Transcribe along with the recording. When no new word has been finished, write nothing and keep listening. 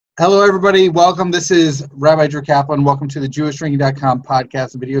Hello, everybody. Welcome. This is Rabbi Drew Kaplan. Welcome to the JewishDrinking.com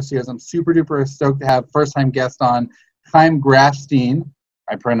podcast and video series. I'm super duper stoked to have first-time guest on, Chaim Grafstein.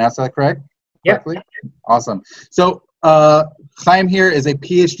 I pronounced that correctly? Yep. Awesome. So Chaim here is a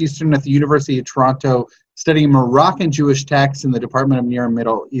PhD student at the University of Toronto studying Moroccan Jewish texts in the Department of Near and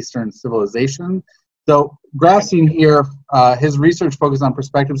Middle Eastern Civilization. So Grafstein here, his research focused on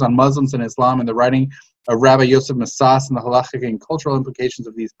perspectives on Muslims and Islam and the writing of Rabbi Yosef Massas and the halachic and cultural implications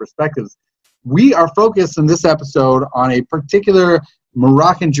of these perspectives. We are focused in this episode on a particular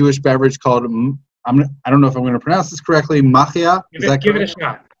Moroccan Jewish beverage called, I don't know if I'm going to pronounce this correctly, Mahia. Give it a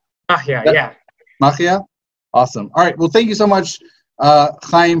shot. Mahia, yeah. Mahia? Awesome. All right. Well, thank you so much,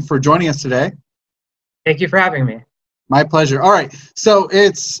 Chaim, for joining us today. Thank you for having me. My pleasure. All right. So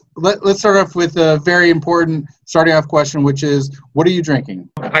let's start off with a very important starting off question, which is, what are you drinking?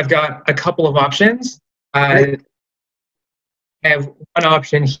 I've got a couple of options. I have one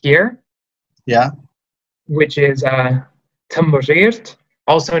option here. Yeah. Which is tambourirt,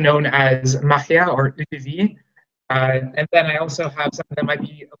 also known as Mahia or UTV. And then I also have something that might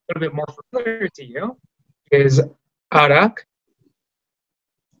be a little bit more familiar to you, is arak.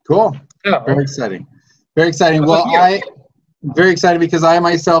 Cool. So, very exciting. Very exciting. Well, I'm very excited because I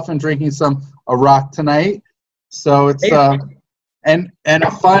myself am drinking some arak tonight. So it's and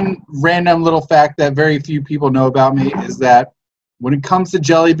a fun random little fact that very few people know about me is that when it comes to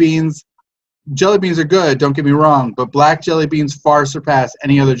jelly beans are good, don't get me wrong, but black jelly beans far surpass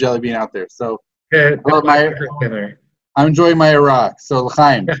any other jelly bean out there. So I'm enjoying my arak. So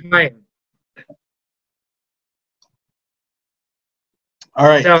Chaim. All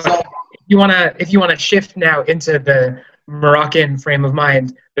right. So if you wanna shift now into the Moroccan frame of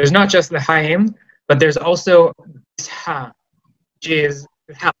mind, there's not just the Chaim, but there's also ha, which is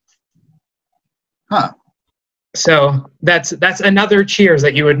health. Huh. So that's another cheers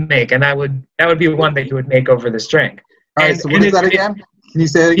that you would make, and that would be one that you would make over this drink. All right. So what is that again? Can you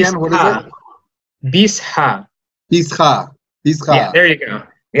say it again? What is it? Bisha. Bisha. Bisha. Yeah, there you go.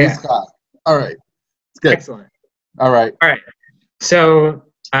 Yeah. Bisha. All right. It's good. Excellent. All right. All right. So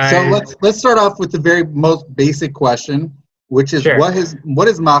let's start off with the very most basic question, which is what is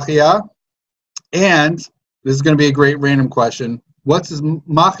Mahia? And this is going to be a great random question. What's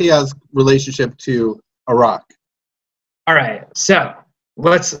Mahia's relationship to arak? All right. So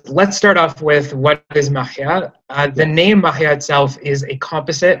let's start off with what is Mahia. The name Mahia itself is a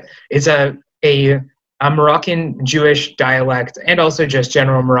composite. It's a Moroccan Jewish dialect and also just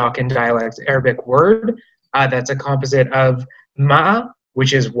general Moroccan dialect Arabic word that's a composite of ma,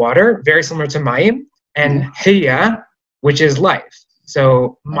 which is water, very similar to mayim, and hiya, which is life.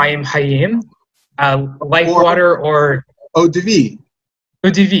 So mayim hayim, life water, or eau de vie. Eau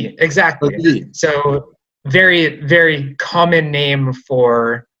de vie, exactly. Eau de vie. So very, very common name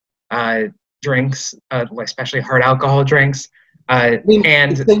for drinks, especially hard alcohol drinks.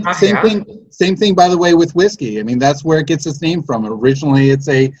 And same thing, by the way, with whiskey. I mean, that's where it gets its name from. Originally, it's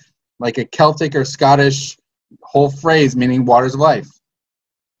like a Celtic or Scottish whole phrase meaning waters of life.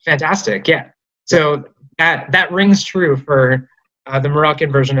 Fantastic, yeah. So that rings true for the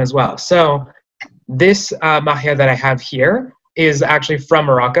Moroccan version as well. So this Mahia that I have here is actually from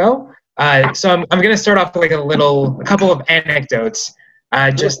Morocco. So I'm going to start off with a couple of anecdotes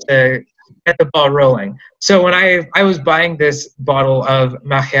just to get the ball rolling. So when I was buying this bottle of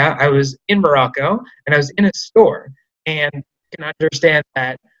Mahia, I was in Morocco and I was in a store, and you can understand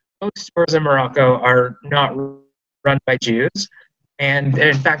that most stores in Morocco are not run by Jews, and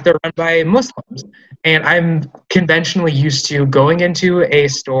in fact they're run by Muslims. And I'm conventionally used to going into a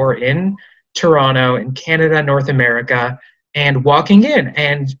store in Toronto, in Canada, North America, and walking in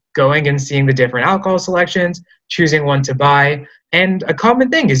and going and seeing the different alcohol selections, choosing one to buy. And a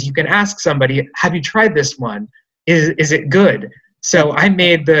common thing is you can ask somebody, have you tried this one? Is it good? So I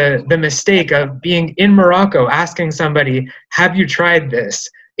made the mistake of being in Morocco, asking somebody, have you tried this?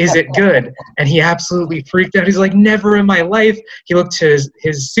 Is it good? And he absolutely freaked out. He's like, never in my life. He looked to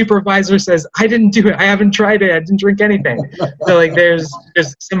his supervisor, says, I didn't do it. I haven't tried it. I didn't drink anything. So like there's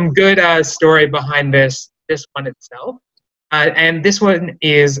some good story behind this one itself. And this one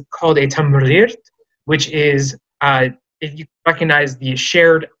is called a tambourirt, which is, if you recognize the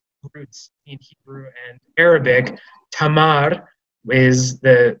shared roots in Hebrew and Arabic, tamar is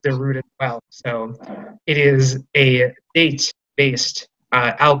the root as well. So it is a date-based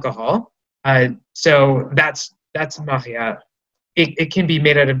alcohol. So that's Mahia. It can be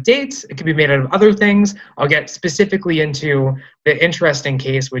made out of dates. It can be made out of other things. I'll get specifically into the interesting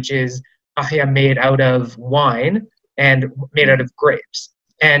case, which is Mahia made out of wine and made out of grapes.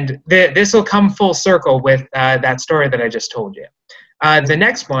 And this will come full circle with that story that I just told you. The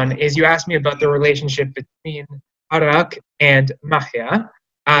next one is you asked me about the relationship between arak and mahia.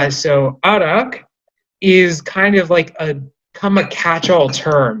 So arak is kind of like a catch-all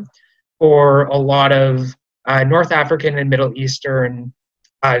term for a lot of North African and Middle Eastern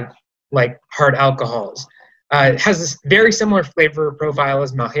like hard alcohols. It has this very similar flavor profile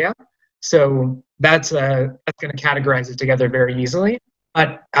as Mahia, so that's going to categorize it together very easily.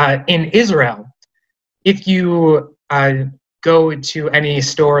 But in Israel, if you go to any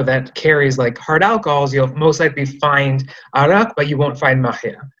store that carries like hard alcohols, you'll most likely find arak, but you won't find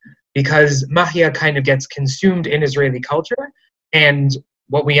Mahia, because Mahia kind of gets consumed in Israeli culture, and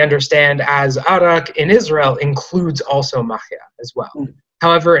what we understand as arak in Israel includes also Mahia as well.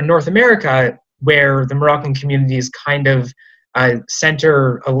 However, in North America, where the Moroccan communities kind of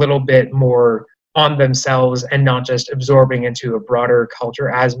center a little bit more on themselves and not just absorbing into a broader culture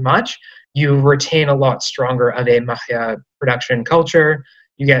as much, you retain a lot stronger of a Mahia production culture.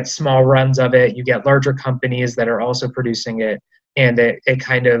 You get small runs of it, you get larger companies that are also producing it, and it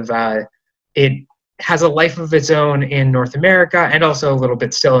kind of, it has a life of its own in North America and also a little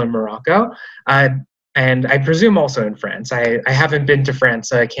bit still in Morocco. And I presume also in France. I haven't been to France,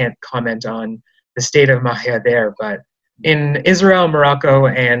 so I can't comment on the state of Mahia there, but in Israel, Morocco,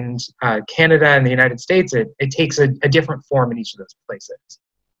 and Canada and the United States, it takes a different form in each of those places.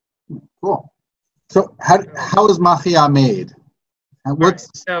 Cool. So how is Mahia made? What's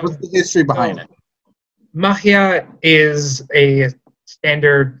the history behind it? Mahia is a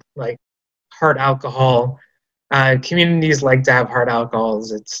standard like hard alcohol. Communities like to have hard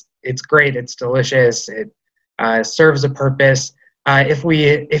alcohols. It's great. It's delicious. It serves a purpose. If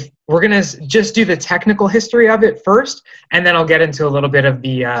we're gonna just do the technical history of it first, and then I'll get into a little bit of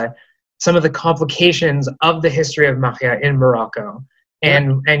the some of the complications of the history of Mahia in Morocco,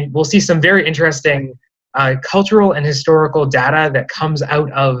 and we'll see some very interesting cultural and historical data that comes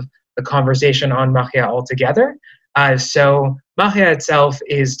out of the conversation on Mahia altogether. So Mahia itself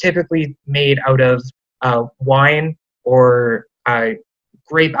is typically made out of wine or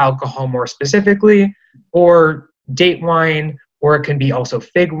grape alcohol more specifically, or date wine, or it can be also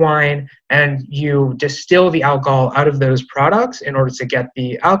fig wine, and you distill the alcohol out of those products in order to get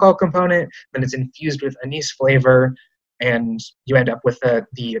the alcohol component, then it's infused with anise flavor, and you end up with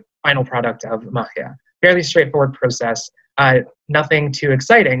the final product of Mahia. Fairly straightforward process, nothing too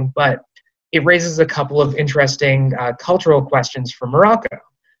exciting, but it raises a couple of interesting cultural questions for Morocco.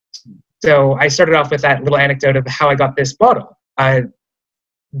 So I started off with that little anecdote of how I got this bottle.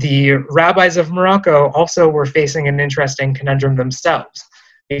 The rabbis of Morocco also were facing an interesting conundrum themselves,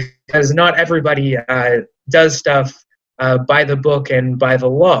 because not everybody does stuff by the book and by the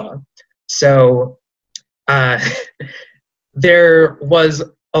law. So there was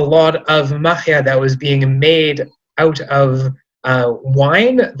a lot of mahia that was being made out of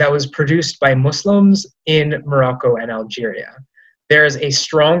wine that was produced by Muslims in Morocco and Algeria. There is a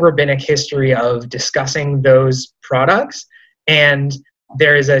strong rabbinic history of discussing those products, and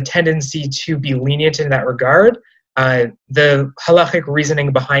there is a tendency to be lenient in that regard. The halachic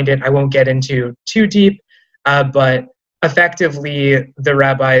reasoning behind it I won't get into too deep, but effectively the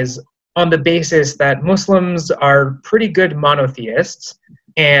rabbis, on the basis that Muslims are pretty good monotheists,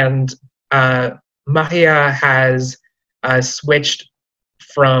 and Mahia has switched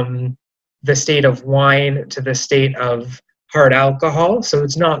from the state of wine to the state of hard alcohol, so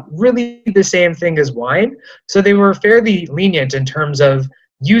it's not really the same thing as wine. So they were fairly lenient in terms of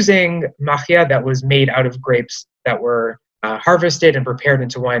using mahia that was made out of grapes that were harvested and prepared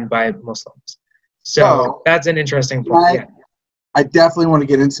into wine by Muslims. So that's an interesting point. Yeah. I definitely want to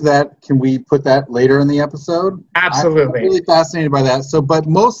get into that. Can we put that later in the episode? Absolutely. I'm really fascinated by that. So, but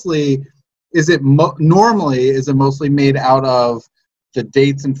mostly, is it mostly made out of the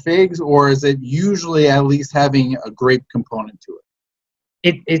dates and figs, or is it usually at least having a grape component to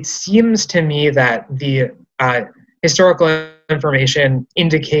it? It seems to me that the historical information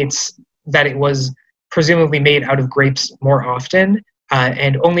indicates that it was presumably made out of grapes more often,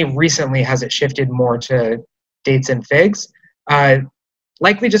 and only recently has it shifted more to dates and figs.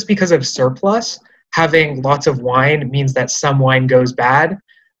 Likely just because of surplus. Having lots of wine means that some wine goes bad.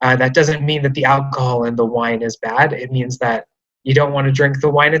 That doesn't mean that the alcohol in the wine is bad. It means that you don't want to drink the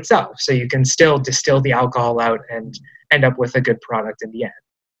wine itself, so you can still distill the alcohol out and end up with a good product in the end.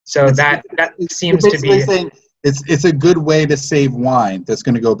 So that seems to be saying it's a good way to save wine that's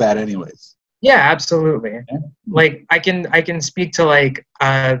going to go bad anyways. Yeah, absolutely. Okay. Like I can speak to like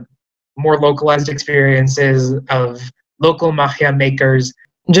more localized experiences of local mahia makers.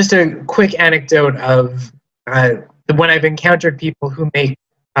 Just a quick anecdote of when I've encountered people who make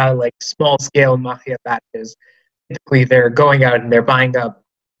like small scale mahia batches. typically they're going out and they're buying up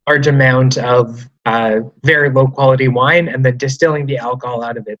large amount of very low quality wine and then distilling the alcohol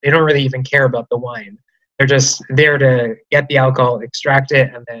out of it. They don't really even care about the wine. They're just there to get the alcohol, extract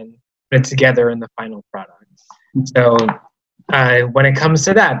it, and then put it together in the final product. So when it comes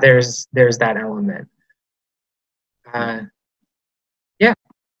to that, there's that element. Yeah.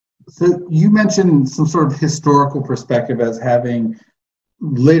 So you mentioned some sort of historical perspective as having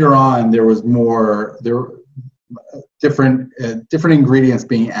later on there were different ingredients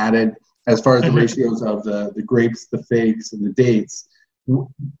being added as far as the ratios of the grapes, the figs, and the dates.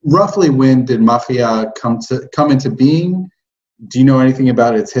 Roughly when did Mahia come into being? Do you know anything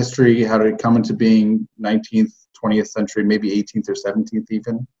about its history? How did it come into being? 19th, 20th century, maybe 18th or 17th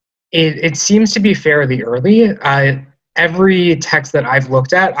even? It seems to be fairly early. Every text that I've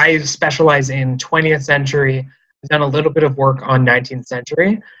looked at, I specialize in 20th century. I've done a little bit of work on 19th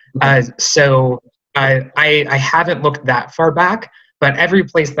century. So I haven't looked that far back, but every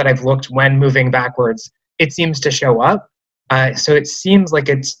place that I've looked when moving backwards, it seems to show up. So it seems like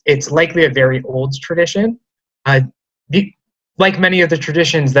it's likely a very old tradition. Like many of the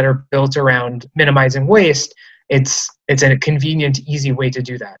traditions that are built around minimizing waste, it's a convenient, easy way to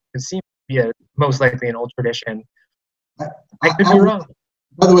do that. It seems to be most likely an old tradition. I could be wrong.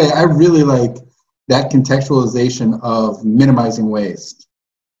 By the way, I really like that contextualization of minimizing waste.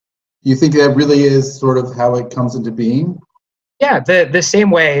 You think that really is sort of how it comes into being? Yeah, the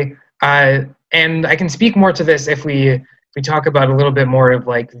same way. And I can speak more to this if we talk about a little bit more of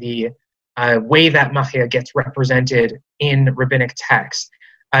like the way that Mahia gets represented in rabbinic text.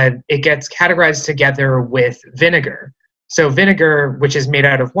 It gets categorized together with vinegar. So vinegar, which is made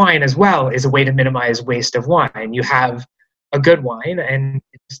out of wine as well, is a way to minimize waste of wine. You have a good wine and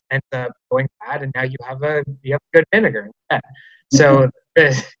it just ends up going bad, and now you have good vinegar instead. So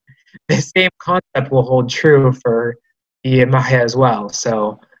the same concept will hold true for the Mahia as well.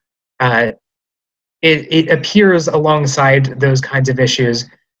 So it appears alongside those kinds of issues.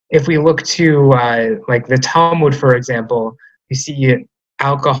 If we look to like the Talmud, for example, we see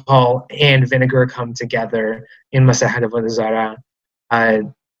alcohol and vinegar come together in Masechet Avodah Zarah.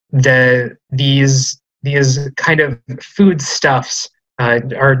 These kind of foodstuffs tend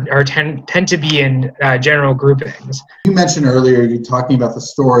to be in general groupings. You mentioned earlier, you're talking about the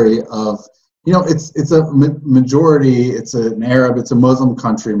story of, it's a majority, it's an Arab, it's a Muslim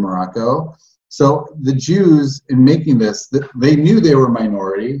country, Morocco. So the Jews, in making this, they knew they were a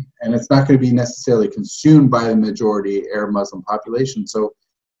minority, and it's not going to be necessarily consumed by the majority Arab Muslim population. So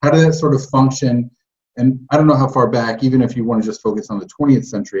how did that sort of function? And I don't know how far back, even if you want to just focus on the 20th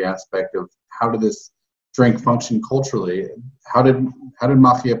century aspect of how did this drink function culturally? How did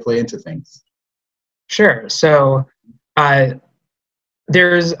Mahia play into things? Sure. So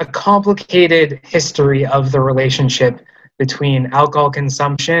there's a complicated history of the relationship between alcohol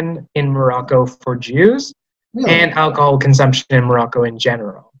consumption in Morocco for Jews and alcohol consumption in Morocco in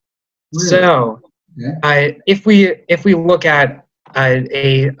general. Really? So if we look at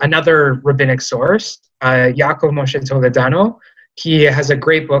another rabbinic source, Yaakov Moshe Toledano, he has a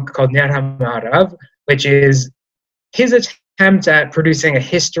great book called Ner HaMa'arav, which is his attempt at producing a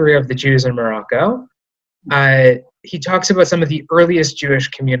history of the Jews in Morocco. He talks about some of the earliest Jewish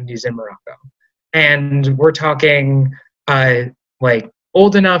communities in Morocco. And we're talking like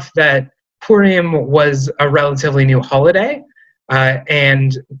old enough that Purim was a relatively new holiday.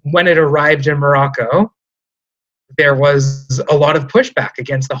 And when it arrived in Morocco, there was a lot of pushback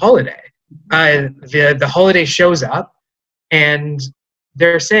against the holiday. The holiday shows up and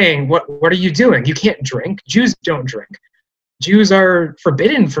they're saying, what are you doing? You can't drink. Jews don't drink. Jews are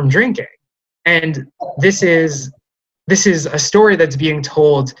forbidden from drinking. And this is a story that's being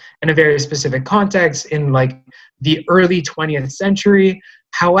told in a very specific context in like the early 20th century.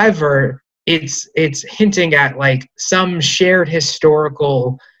 However, it's hinting at like some shared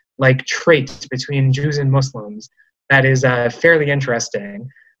historical like traits between Jews and Muslims that is fairly interesting.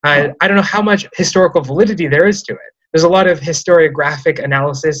 I don't know how much historical validity there is to it. There's a lot of historiographic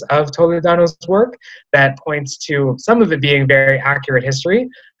analysis of Toledano's work that points to some of it being very accurate history,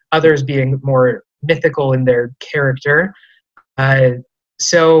 others being more mythical in their character.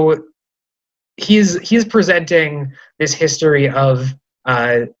 So he's presenting this history of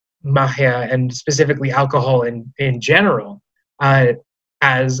Mahia and specifically alcohol in general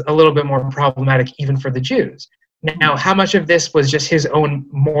as a little bit more problematic even for the Jews. Now, how much of this was just his own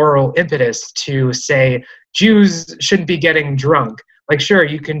moral impetus to say Jews shouldn't be getting drunk? Like, sure,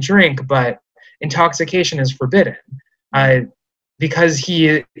 you can drink, but intoxication is forbidden. Because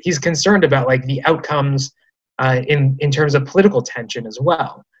he's concerned about like the outcomes in terms of political tension as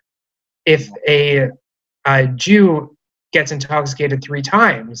well. If a Jew gets intoxicated 3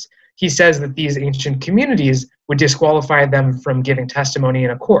 times, he says that these ancient communities would disqualify them from giving testimony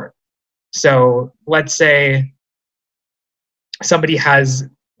in a court. So let's say somebody has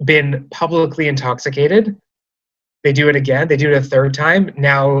been publicly intoxicated, they do it again, they do it a 3rd time,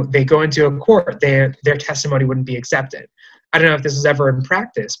 now they go into a court, their testimony wouldn't be accepted. I don't know if this is ever in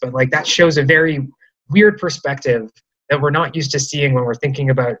practice, but like that shows a very weird perspective that we're not used to seeing when we're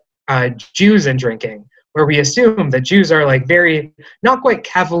thinking about Jews and drinking, where we assume that Jews are like very, not quite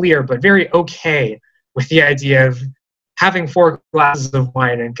cavalier, but very okay with the idea of having 4 glasses of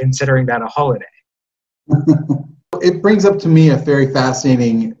wine and considering that a holiday. It brings up to me a very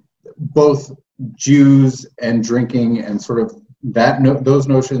fascinating, both Jews and drinking and sort of those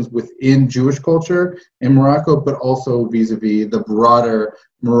notions within Jewish culture in Morocco, but also vis-a-vis the broader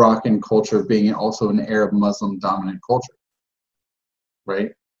Moroccan culture being also an Arab Muslim dominant culture,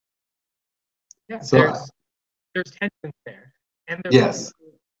 right? Yeah, so there's tension there, and there's yes.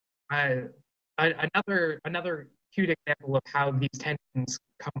 Another cute example of how these tensions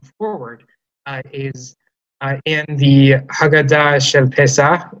come forward is in the Haggadah Shel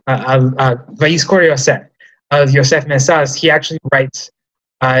Pesach, Vayizkor Yosef, of Yosef Messas. He actually writes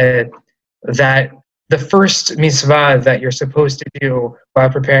that the first mitzvah that you're supposed to do while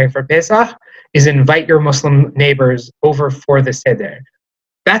preparing for Pesach is invite your Muslim neighbors over for the Seder.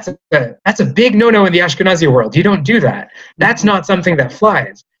 That's a big no-no in the Ashkenazi world. You don't do that. That's not something that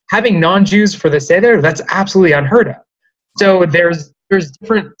flies. Having non-Jews for the Seder, that's absolutely unheard of. So there's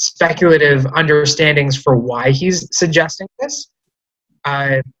different speculative understandings for why he's suggesting this.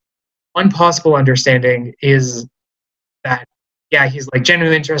 One possible understanding is that, yeah, he's like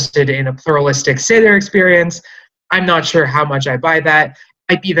genuinely interested in a pluralistic Seder experience. I'm not sure how much I buy that.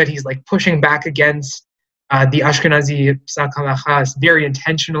 Might be that he's like pushing back against the Ashkenazi Psak Halachas very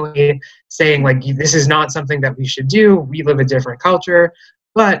intentionally, saying like, this is not something that we should do. We live a different culture.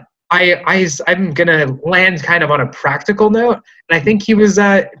 But I'm going to land kind of on a practical note. And I think he was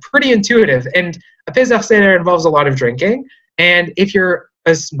pretty intuitive. And a Pesach Seder involves a lot of drinking. And if you're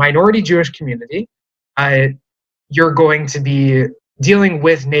a minority Jewish community, you're going to be dealing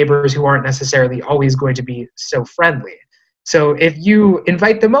with neighbors who aren't necessarily always going to be so friendly. So if you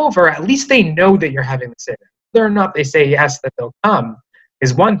invite them over, at least they know that you're having the Seder. Whether or not they say yes that they'll come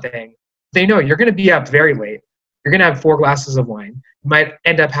is one thing. They know you're going to be up very late. You're going to have 4 glasses of wine. You might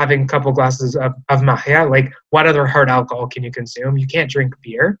end up having a couple glasses of Mahia. Like, what other hard alcohol can you consume? You can't drink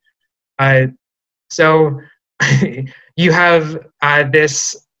beer. So you have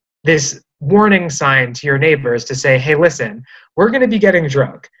this warning sign to your neighbors to say, hey, listen, we're going to be getting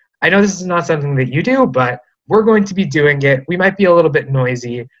drunk. I know this is not something that you do, but we're going to be doing it. We might be a little bit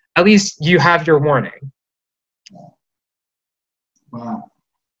noisy. At least you have your warning. Wow.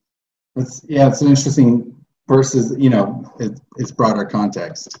 It's an interesting versus, it's broader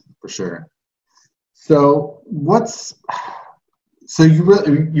context for sure. So you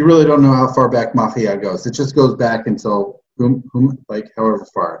really don't know how far back Mahia goes. It just goes back until however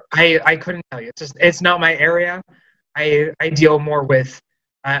far. I couldn't tell you. It's not my area. I deal more with.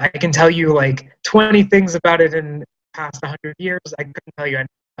 I can tell you like 20 things about it in the past 100 years. I couldn't tell you anything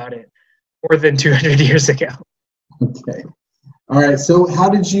about it more than 200 years ago. Okay. All right. So how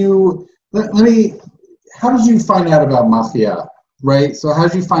did you find out about Mahia, right? So how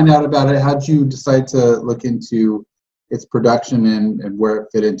did you find out about it? How did you decide to look into its production and where it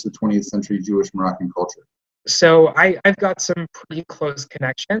fit into 20th century Jewish Moroccan culture? So I've got some pretty close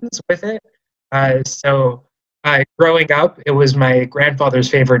connections with it. Growing up, it was my grandfather's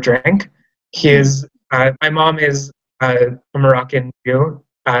favorite drink. My mom is a Moroccan Jew,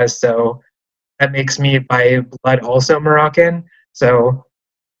 so that makes me by blood also Moroccan. So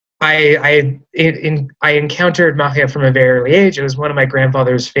I encountered Mahia from a very early age. It was one of my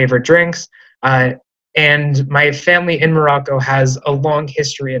grandfather's favorite drinks. And my family in Morocco has a long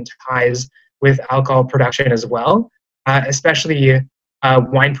history and ties with alcohol production as well, especially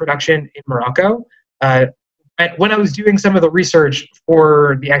wine production in Morocco. When I was doing some of the research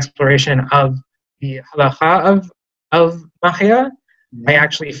for the exploration of the halacha of Mahia, I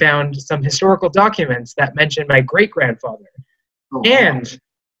actually found some historical documents that mentioned my great-grandfather. Oh, and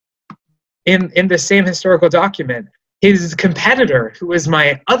in the same historical document, his competitor, who was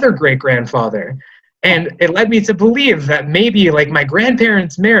my other great-grandfather. And it led me to believe that maybe like my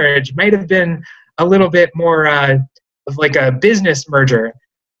grandparents' marriage might have been a little bit more of like a business merger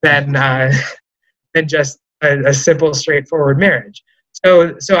than just a simple, straightforward marriage.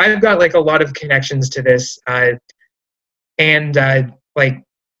 So I've got like a lot of connections to this, and like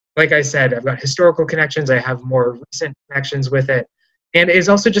I said, I've got historical connections. I have more recent connections with it. And it's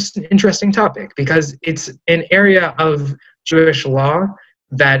also just an interesting topic because it's an area of Jewish law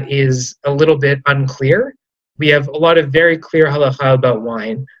that is a little bit unclear. We have a lot of very clear halacha about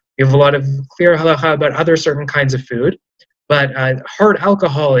wine. We have a lot of clear halacha about other certain kinds of food. But hard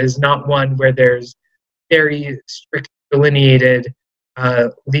alcohol is not one where there's very strict delineated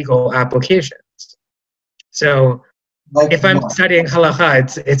legal applications. So Like if I'm what? studying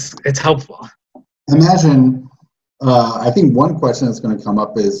halacha, it's helpful. Imagine, I think one question that's going to come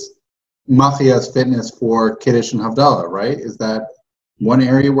up is Machia's fitness for Kiddush and Havdalah, right? Is that one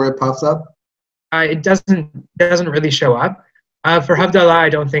area where it pops up? It doesn't really show up. For Havdalah, I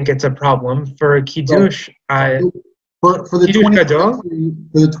don't think it's a problem. For Kiddush, For the Kiddush 20th Gadol, century,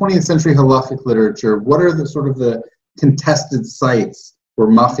 for the 20th century halachic literature, what are the sort of the contested sites where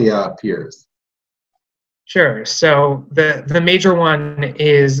Mahia appears? sure. So the major one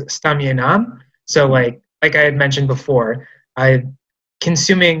is Stam Yenam. So like I had mentioned before,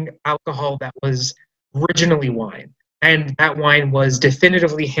 consuming alcohol that was originally wine, and that wine was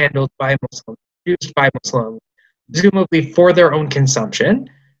definitively handled by Muslims, produced by Muslims, presumably for their own consumption,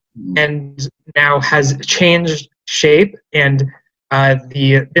 and now has changed shape. And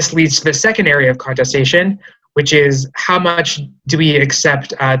this leads to the second area of contestation, which is how much do we accept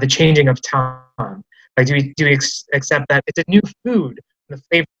the changing of time? Like, do we accept that it's a new food, the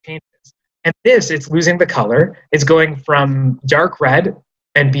flavor changes? And it's losing the color. It's going from dark red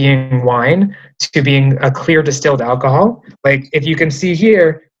and being wine to being a clear distilled alcohol. Like, if you can see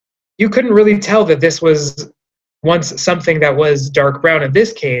here, you couldn't really tell that this was once something that was dark brown in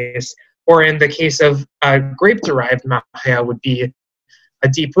this case, or in the case of grape-derived mahia would be a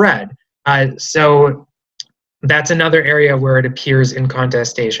deep red. So that's another area where it appears in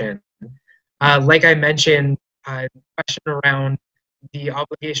contestation. Like I mentioned, question around the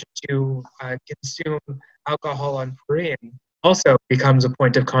obligation to consume alcohol on Purim also becomes a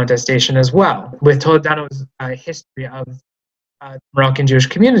point of contestation as well. With Toledano's history of the Moroccan Jewish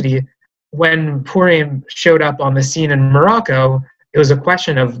community, when Purim showed up on the scene in Morocco, it was a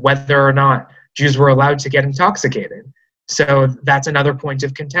question of whether or not Jews were allowed to get intoxicated. So that's another point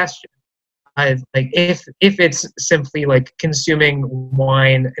of contention. Like if it's simply like consuming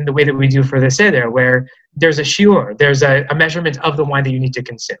wine in the way that we do for the Seder, where there's a shiur, there's a measurement of the wine that you need to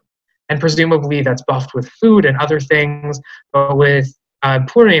consume. And presumably that's buffed with food and other things. But with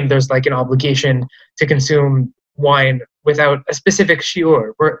Purim, there's like an obligation to consume wine without a specific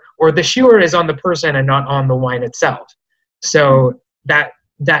shiur, or the shiur is on the person and not on the wine itself. So that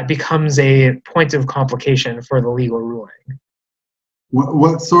becomes a point of complication for the legal ruling.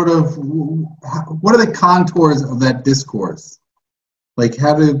 What are the contours of that discourse? Like,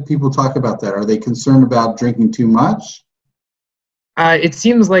 how do people talk about that? Are they concerned about drinking too much? It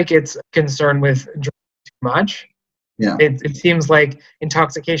seems like it's concerned with drinking too much. Yeah. It seems like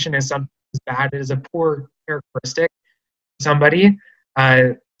intoxication is something as bad as a poor characteristic of somebody.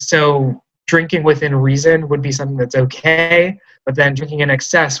 So drinking within reason would be something that's okay, but then drinking in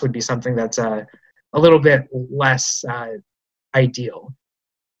excess would be something that's a little bit less ideal.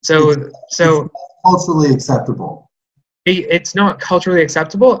 So it's culturally acceptable. It's not culturally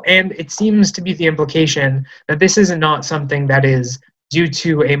acceptable, and it seems to be the implication that this is not something that is due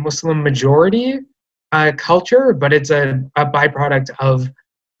to a Muslim majority culture, but it's a byproduct of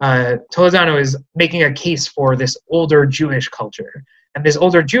Toledano is making a case for this older Jewish culture. And this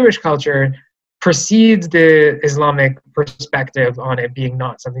older Jewish culture precedes the Islamic perspective on it being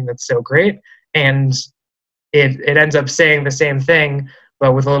not something that's so great, and it ends up saying the same thing,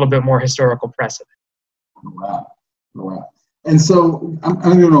 but with a little bit more historical precedent. Wow. Wow. And so I'm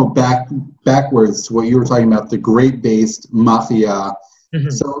going to go backwards to what you were talking about, the grape-based mafia. Mm-hmm.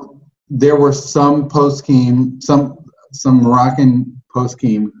 So there were some poskim, some Moroccan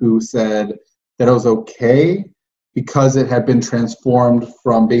poskim who said that it was okay because it had been transformed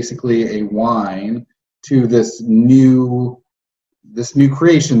from basically a wine to this new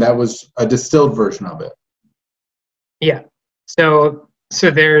creation that was a distilled version of it. Yeah. So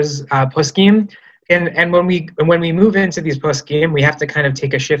there's poskim. And when we move into these post-game, we have to kind of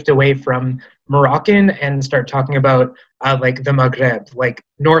take a shift away from Moroccan and start talking about like the Maghreb, like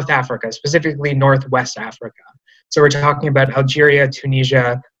North Africa, specifically Northwest Africa. So we're talking about Algeria,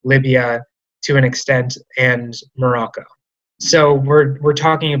 Tunisia, Libya, to an extent, and Morocco. So we're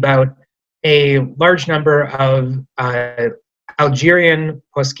talking about a large number of Algerian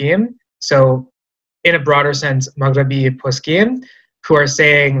post-game, so in a broader sense, Maghrebi post-game, who are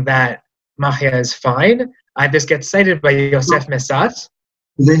saying that Mahia is fine. This gets cited by Yosef Messat.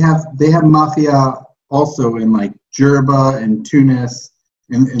 They have Mahia also in like Jerba and Tunis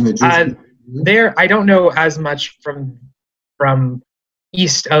in the Jewish there. I don't know as much from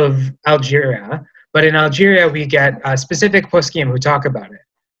east of Algeria. But in Algeria, we get specific poskim who talk about it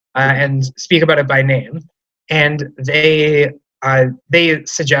and speak about it by name. And they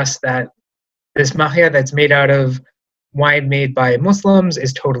suggest that this mahia that's made out of wine made by Muslims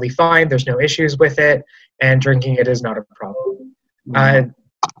is totally fine. There's no issues with it, and drinking it is not a problem.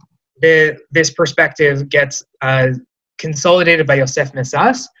 This perspective gets consolidated by Yosef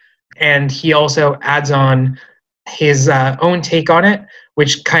Messas, and he also adds on his own take on it,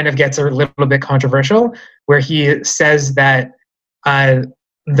 which kind of gets a little bit controversial, where he says that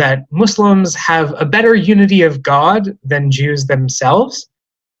that Muslims have a better unity of God than Jews themselves.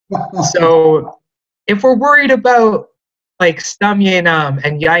 So if we're worried about like Stam Yenam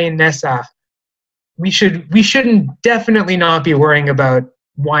and Yayin Nesa, we shouldn't definitely not be worrying about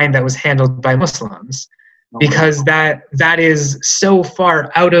wine that was handled by Muslims, because that is so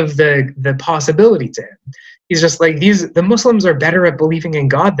far out of the possibility to him. He's just like, the Muslims are better at believing in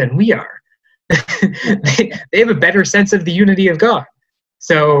God than we are. they have a better sense of the unity of God.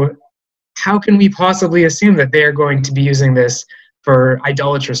 So how can we possibly assume that they are going to be using this for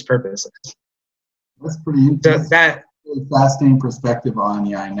idolatrous purposes? That's pretty interesting. That's a fascinating perspective on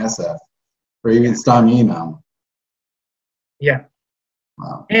Yain Nesef, or even Stam Yenam. Yeah.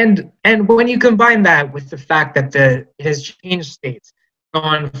 Wow. And when you combine that with the fact that it has changed states,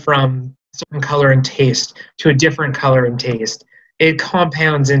 gone from a certain color and taste to a different color and taste, it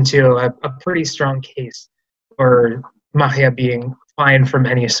compounds into a pretty strong case for Mahia being fine from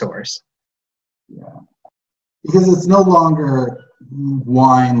any source. Yeah, because it's no longer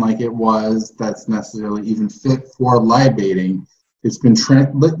wine like it was that's necessarily even fit for libating. It's been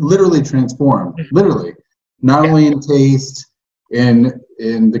literally transformed, literally, not only in taste, in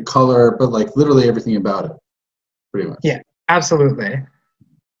the color, but like literally everything about it, pretty much. Yeah, absolutely.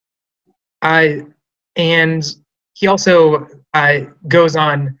 And he also goes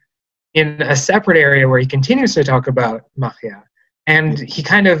on in a separate area where he continues to talk about Mahia, and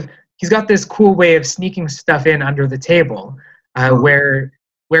he's got this cool way of sneaking stuff in under the table, where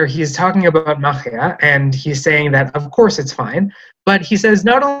he's talking about Mahia, and he's saying that of course it's fine, but he says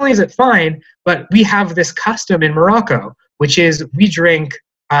not only is it fine, but we have this custom in Morocco, which is we drink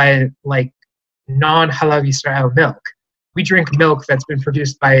like non-Halav Yisrael milk. We drink milk that's been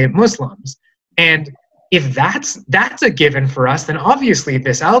produced by Muslims, and if that's a given for us, then obviously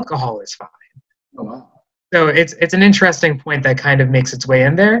this alcohol is fine. Oh, wow. So it's an interesting point that kind of makes its way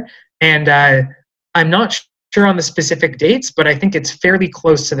in there, and I'm not sure on the specific dates, but I think it's fairly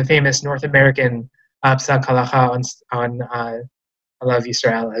close to the famous North American Psak Halacha on Halav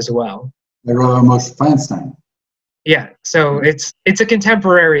Yisrael as well. Like Moshe Feinstein. Yeah, so it's a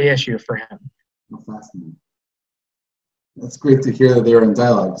contemporary issue for him. Oh, fascinating. That's great to hear that they're in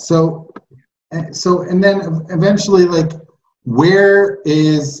dialogue. So and then eventually, like, where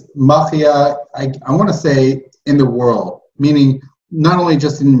is Mahia, I want to say, in the world? Meaning, not only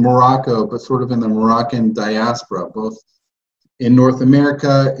just in Morocco, but sort of in the Moroccan diaspora, both in North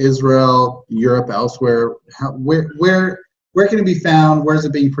America, Israel, Europe, elsewhere. Where can it be found? Where is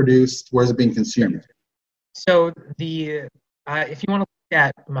it being produced? Where is it being consumed? So if you want to look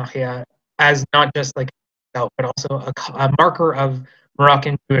at Mahia as not just like itself, but also a marker of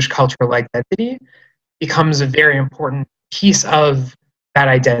Moroccan Jewish cultural identity, becomes a very important piece of that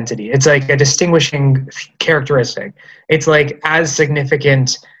identity. It's like a distinguishing characteristic. It's like as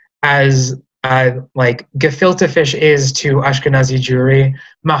significant as like gefilte fish is to Ashkenazi Jewry,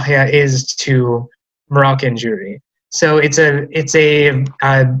 Mahia is to Moroccan Jewry. So it's a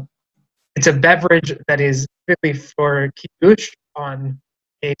beverage that is typically for kiddush on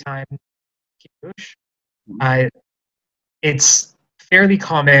daytime kiddush. It's fairly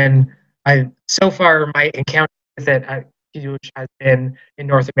common. So far, my encounter with it at kiddush has been in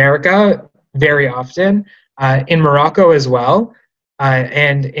North America very often, in Morocco as well,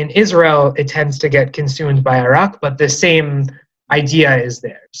 and in Israel it tends to get consumed by Iraq, but the same idea is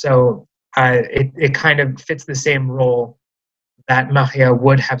there. So it kind of fits the same role that Mahia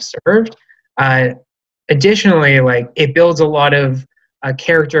would have served. Additionally, like, it builds a lot of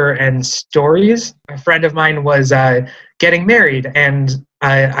character and stories. A friend of mine was getting married, and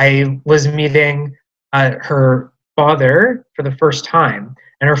I was meeting her father for the first time.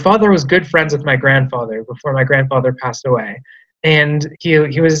 And her father was good friends with my grandfather before my grandfather passed away. And he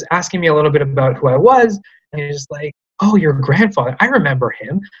was asking me a little bit about who I was, and he was like, "Oh, your grandfather, I remember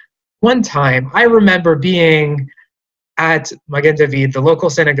him. One time, I remember being at Magen David, the local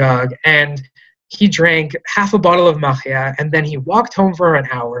synagogue, and he drank half a bottle of Mahia, and then he walked home for an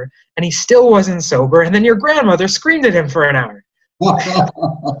hour, and he still wasn't sober, and then your grandmother screamed at him for an hour."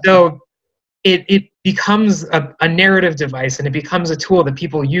 So it becomes a narrative device, and it becomes a tool that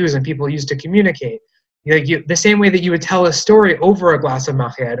people use to communicate. The same way that you would tell a story over a glass of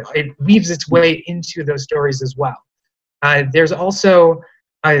Mahia, it weaves its way into those stories as well. There's also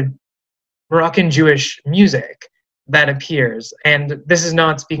Moroccan Jewish music that appears, and this is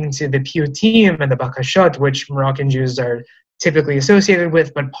not speaking to the piyutim and the bakashot, which Moroccan Jews are typically associated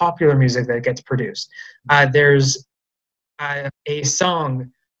with, but popular music that gets produced. There's a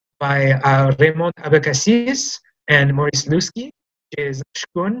song by Raymond Abekassis and Maurice Lusky, which is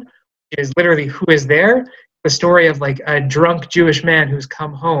Shkun, which is literally "Who is there?" The story of like a drunk Jewish man who's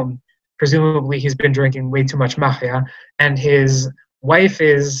come home. Presumably he's been drinking way too much Mahia, and his wife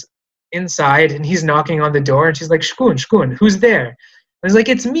is inside, and he's knocking on the door, and she's like, "Shkun, Shkun, who's there?" And he's like,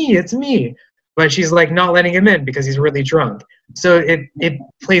 it's me. But she's like not letting him in because he's really drunk. So it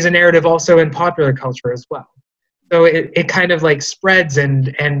plays a narrative also in popular culture as well. So it kind of like spreads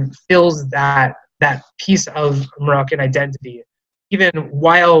and fills that piece of Moroccan identity. Even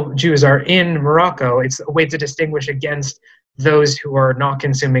while Jews are in Morocco, it's a way to distinguish against those who are not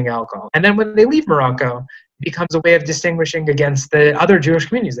consuming alcohol. And then when they leave Morocco, it becomes a way of distinguishing against the other Jewish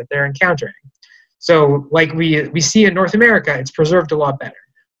communities that they're encountering. So like we see in North America, it's preserved a lot better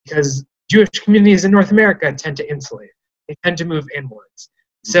because Jewish communities in North America tend to insulate. They tend to move inwards.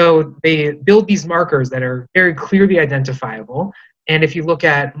 So they build these markers that are very clearly identifiable. And if you look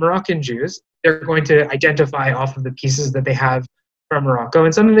at Moroccan Jews, they're going to identify off of the pieces that they have from Morocco.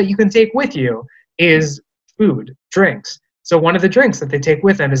 And something that you can take with you is food, drinks. So one of the drinks that they take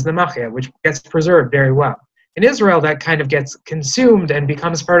with them is the Mahia, which gets preserved very well. In Israel, that kind of gets consumed and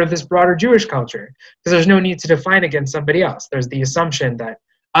becomes part of this broader Jewish culture because there's no need to define against somebody else. There's the assumption that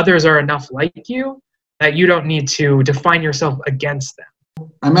others are enough like you that you don't need to define yourself against them.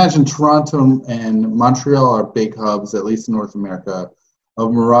 I imagine Toronto and Montreal are big hubs, at least in North America,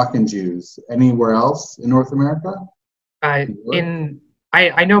 of Moroccan Jews. Anywhere else in North America? I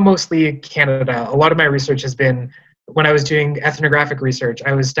know mostly Canada. A lot of my research has been, when I was doing ethnographic research,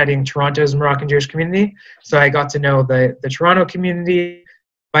 I was studying Toronto's Moroccan Jewish community. So I got to know the Toronto community.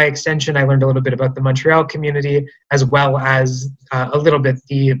 By extension, I learned a little bit about the Montreal community, as well as a little bit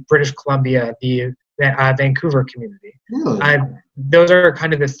the British Columbia, the Vancouver community. Really? Those are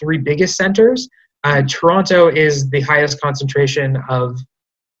kind of the three biggest centers. Toronto is the highest concentration of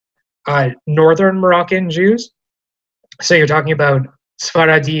northern Moroccan Jews. So you're talking about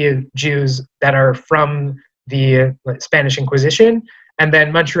Sephardi Jews that are from the Spanish Inquisition. And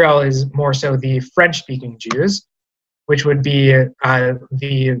then Montreal is more so the French-speaking Jews, which would be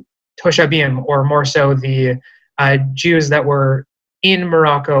the Toshabim, or more so the Jews that were in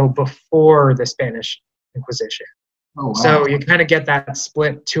Morocco before the Spanish Inquisition. Oh, wow. So you kind of get that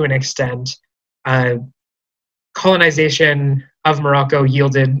split to an extent. Colonization of Morocco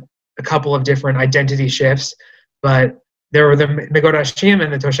yielded a couple of different identity shifts, but there were the Megorashim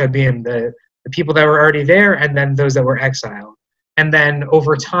and the Toshabim, the people that were already there, and then those that were exiled. And then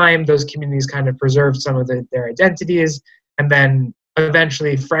over time, those communities kind of preserved some of their identities, and then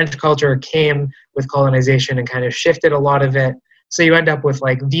eventually French culture came with colonization and kind of shifted a lot of it. So you end up with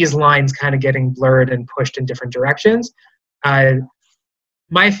like these lines kind of getting blurred and pushed in different directions.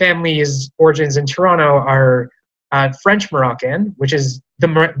 My family's origins in Toronto are French Moroccan, which is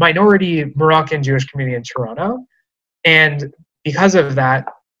the minority Moroccan Jewish community in Toronto. And because of that,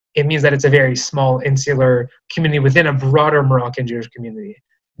 it means that it's a very small insular community within a broader Moroccan Jewish community.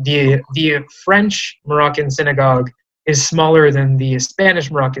 The French Moroccan synagogue is smaller than the Spanish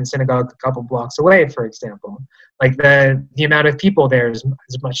Moroccan synagogue a couple blocks away, for example. Like the amount of people there is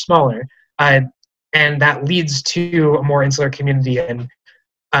much smaller. And that leads to a more insular community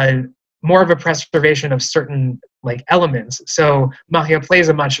and more of a preservation of certain like elements. So Mahia plays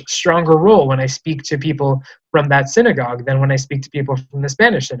a much stronger role when I speak to people from that synagogue than when I speak to people from the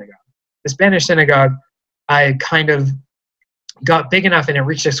Spanish synagogue. The Spanish synagogue, I kind of got big enough and it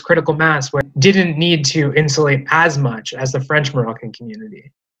reached this critical mass where it didn't need to insulate as much as the French Moroccan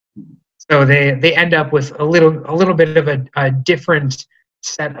community. So they end up with a little bit of a different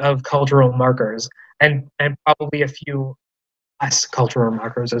set of cultural markers and probably a few less cultural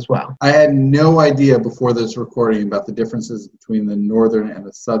markers as well. I had no idea before this recording about the differences between the northern and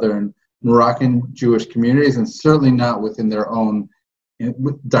the southern Moroccan Jewish communities, and certainly not within their own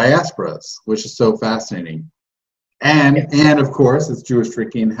diasporas, which is so fascinating. And of course, it's Jewish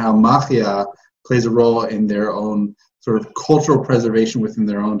drinking, how Mahia plays a role in their own sort of cultural preservation within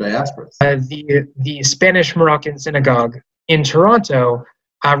their own diasporas. The Spanish Moroccan synagogue in Toronto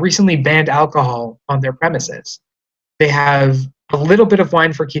recently banned alcohol on their premises. They have a little bit of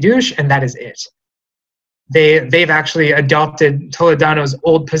wine for Kiddush, and that is it. they've actually adopted Toledano's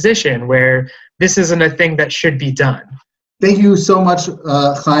old position where this isn't a thing that should be done. Thank you so much,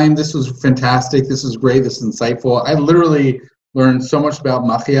 Chaim. This was fantastic. This was great. This is insightful. I literally learned so much about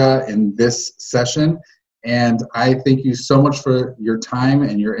Mahia in this session, and I thank you so much for your time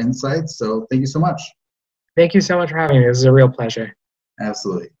and your insights. So thank you so much. Thank you so much for having me. This is a real pleasure.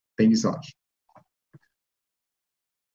 Absolutely. Thank you so much.